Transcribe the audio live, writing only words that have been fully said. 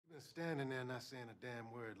standing there not saying a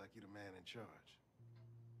damn word like you're the man in charge.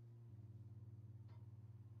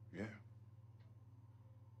 Yeah.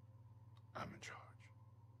 I'm in charge.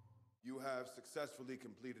 You have successfully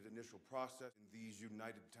completed initial process in these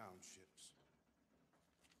United Townships.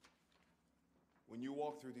 When you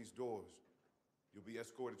walk through these doors, you'll be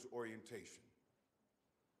escorted to orientation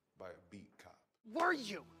by a beat cop. Were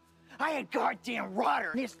you? I had goddamn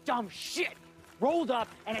Rotter, this dumb shit, rolled up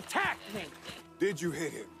and attacked me. Did you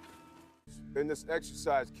hit him? In this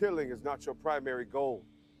exercise, killing is not your primary goal.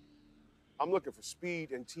 I'm looking for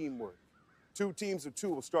speed and teamwork. 2 teams of 2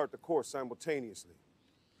 will start the course simultaneously.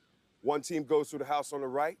 One team goes through the house on the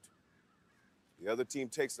right. The other team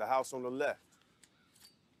takes the house on the left.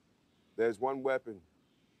 There's 1 weapon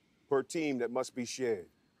per team that must be shared.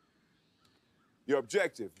 Your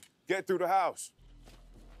objective, get through the house.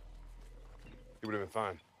 You would have been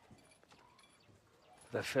fine.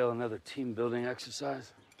 Did I fail another team building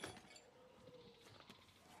exercise?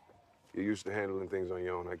 You're used to handling things on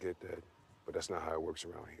your own, I get that. But that's not how it works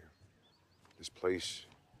around here. This place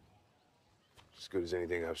is as good as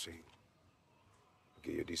anything I've seen. I'll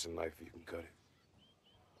give you a decent life if you can cut it.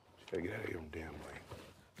 Just gotta get out of your own damn way.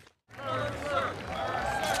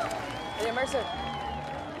 Oye, Mercer.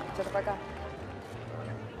 Échate para acá.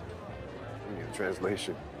 I need a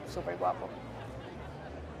translation. Super guapo.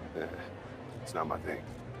 Yeah, it's not my thing.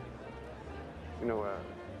 You know,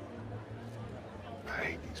 I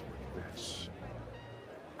hate these working mess.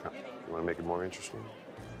 You want to make it more interesting?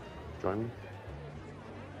 Join me?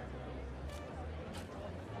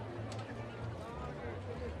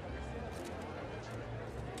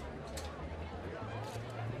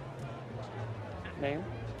 Name?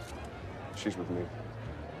 She's with me.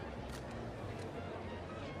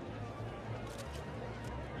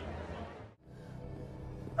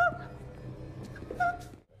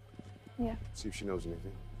 Yeah. See if she knows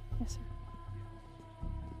anything. Yes, sir.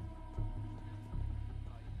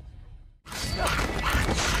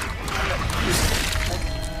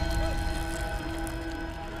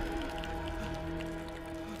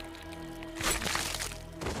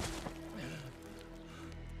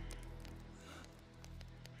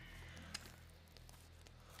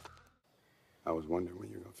 I was wondering when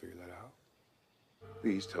you were gonna figure that out.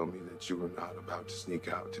 Please tell me that you were not about to sneak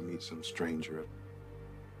out to meet some stranger.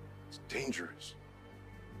 It's dangerous.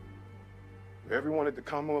 For everyone at the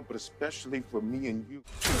Commonwealth, but especially for me and you.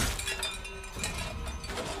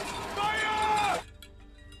 Fire!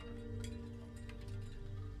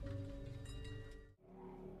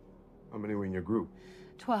 How many were in your group?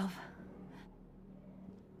 12.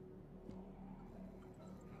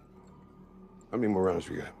 How many more rounds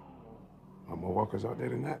we got? More walkers out there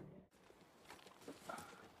than that?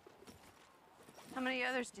 How many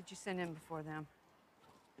others did you send in before them?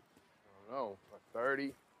 I don't know, like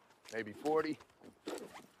 30, maybe 40.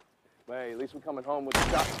 But hey, at least we're coming home with the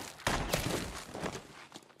shots.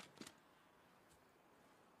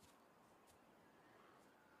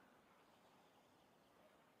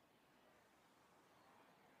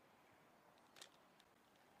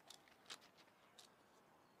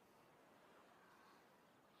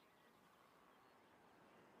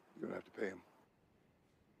 You're gonna have to pay them.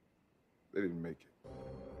 They didn't make it.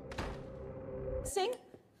 Sing?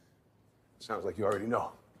 Sounds like you already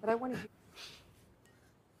know. But I wanted you.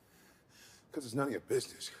 Because it's none of your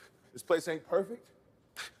business. This place ain't perfect.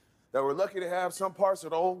 That we're lucky to have some parts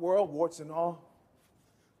of the old world, warts and all.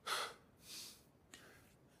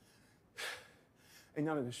 Ain't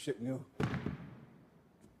none of this shit new.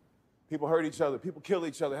 People hurt each other. People kill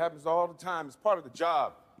each other. It happens all the time. It's part of the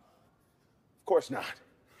job. Of course not.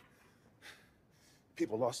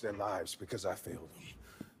 People lost their lives because I failed them.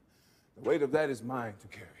 The weight of that is mine to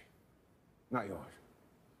carry, not yours.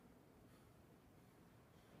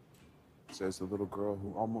 Says the little girl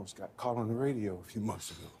who almost got caught on the radio a few months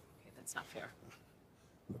ago. Okay, that's not fair.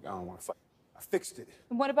 Look, I don't want to fight. I fixed it.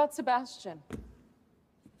 And what about Sebastian?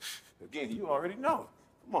 Again, you already know.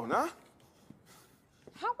 Come on, now.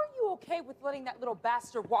 How are you okay with letting that little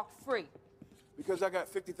bastard walk free? Because I got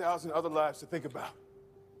 50,000 other lives to think about.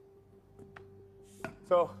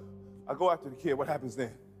 So, I go after the kid. What happens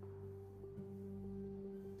then?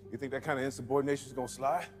 You think that kind of insubordination is gonna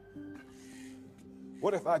slide?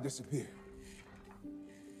 What if I disappear?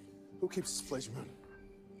 Who keeps this place running?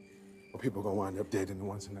 Or people gonna wind up dead than the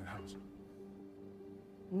ones in that house?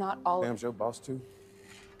 Not all. Dam's your boss too?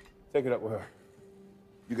 Take it up with her.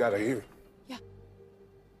 You got her here. Yeah.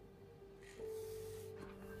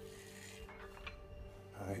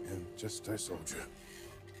 I am just a soldier.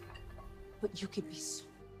 But you could be so.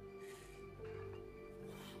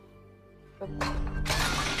 But...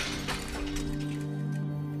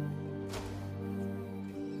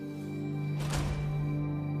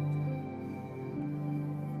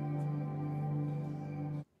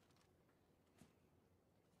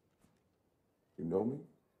 know me,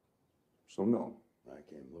 so no. I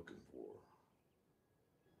came looking for.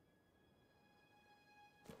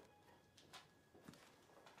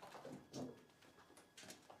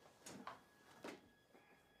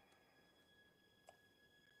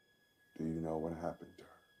 Do you know what happened to her?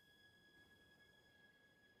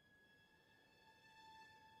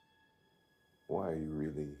 Why are you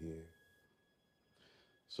really here?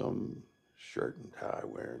 Some shirt and tie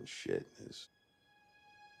wearing shit is.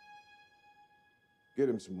 Get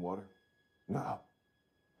him some water. No.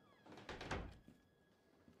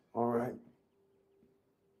 All right.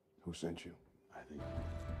 Who sent you? I think.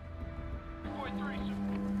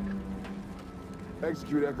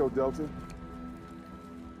 Execute Echo Delta.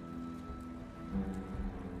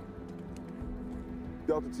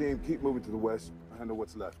 Delta team, keep moving to the west. I handle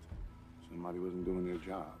what's left. Somebody wasn't doing their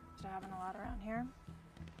job. Is there having a lot around here?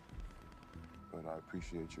 But I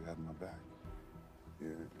appreciate you having my back. Yeah.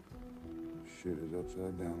 Shit is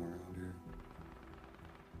upside down around here.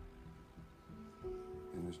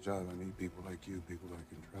 In this job, I need people like you, people I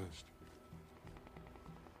can trust.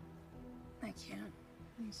 I can't.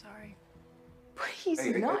 I'm sorry. But he's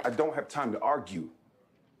not. I don't have time to argue.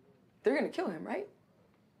 They're gonna kill him, right?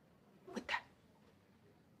 With that.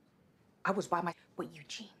 I was by my. But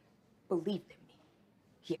Eugene believed in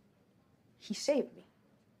me. He saved me.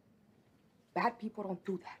 Bad people don't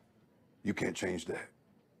do that. You can't change that.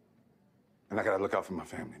 And I gotta look out for my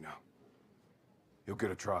family now. You'll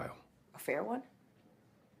get a trial. A fair one?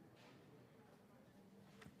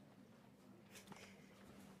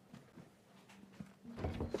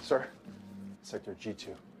 Sir, Sector G2.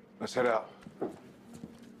 Let's head out.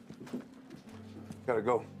 Gotta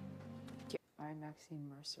go. I'm Maxine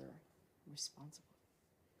Mercer, responsible.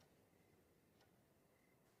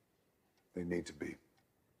 They need to be.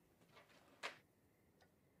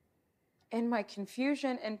 In my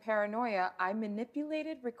confusion and paranoia, I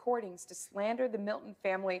manipulated recordings to slander the Milton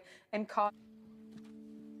family and cause.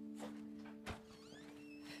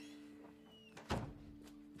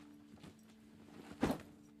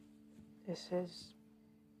 This is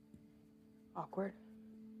awkward.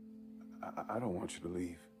 I don't want you to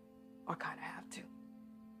leave. I kind of have to.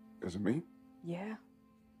 Is it me? Yeah.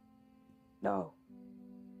 No.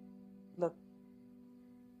 Look,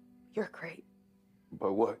 you're great.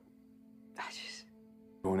 But what? I just.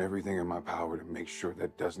 Doing everything in my power to make sure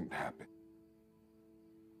that doesn't happen.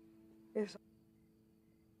 It's.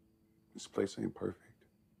 This place ain't perfect.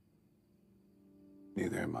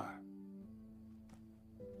 Neither am I.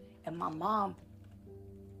 And my mom,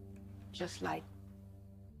 just like,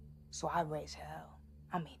 so I raise hell.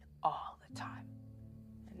 I mean, all the time.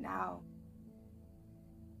 And now,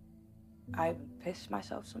 I piss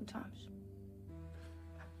myself sometimes.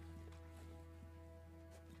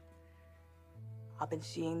 I've been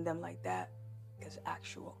seeing them like that as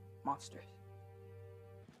actual monsters.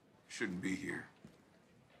 Shouldn't be here.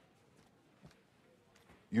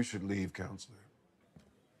 You should leave, counselor.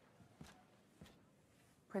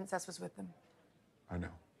 Princess was with them. I know.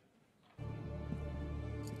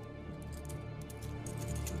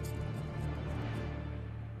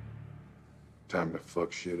 Time to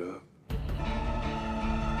fuck shit up.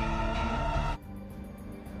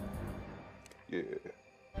 Yeah.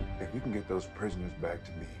 If you can get those prisoners back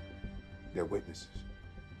to me, they're witnesses.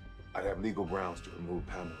 I'd have legal grounds to remove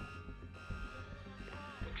Pamela.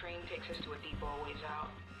 The train takes us to a depot a ways out.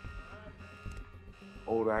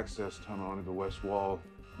 Old access tunnel under the west wall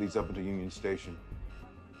leads up into Union Station.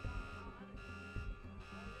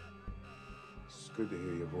 It's good to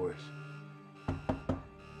hear your voice.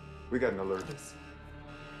 We got an alert.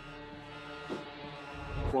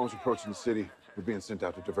 Phone's approaching the city. We're being sent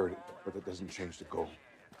out to divert it, but that doesn't change the goal.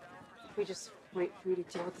 We just wait for you to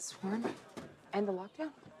deal with the swarm and the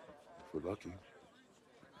lockdown? If we're lucky.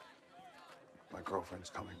 My girlfriend's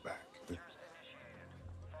coming back.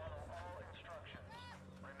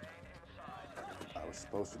 I was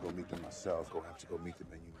supposed to go meet them myself. Go have to go meet them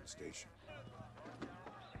at Union Station.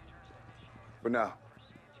 But now,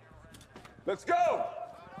 let's go!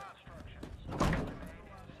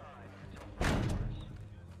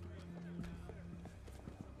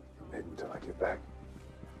 Maybe until I get back.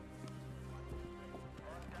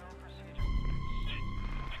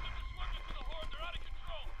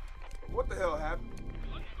 What the hell happened?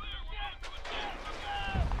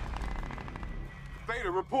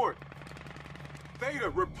 Theta, report! Theta,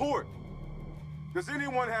 report! Does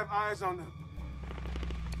anyone have eyes on them?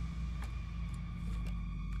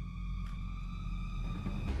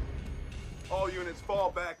 All units,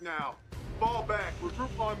 fall back now. Fall back,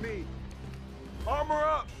 regroup on me. Armor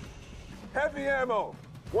up! Heavy ammo!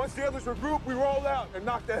 Once the others regroup, we roll out and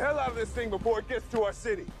knock the hell out of this thing before it gets to our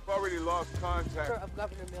city. We've already lost contact. Of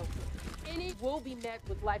Governor Milton. Any will be met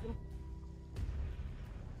with life.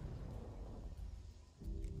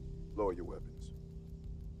 Lower your weapons.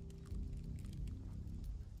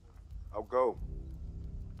 I'll go.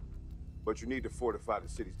 But you need to fortify the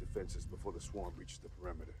city's defenses before the swarm reaches the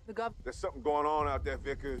perimeter. There's something going on out there,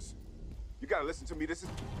 Vickers. You gotta listen to me. This is...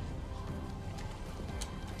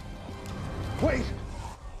 Wait!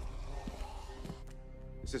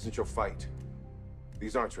 This isn't your fight.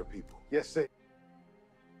 These aren't your people. Yes, sir.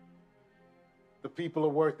 The people are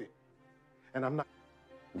worth it. And I'm not.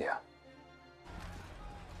 Yeah.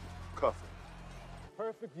 Cuff him.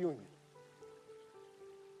 Perfect union.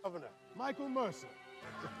 Governor Michael Mercer.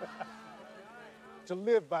 To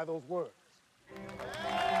live by those words.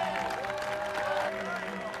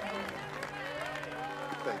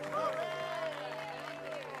 Thank you.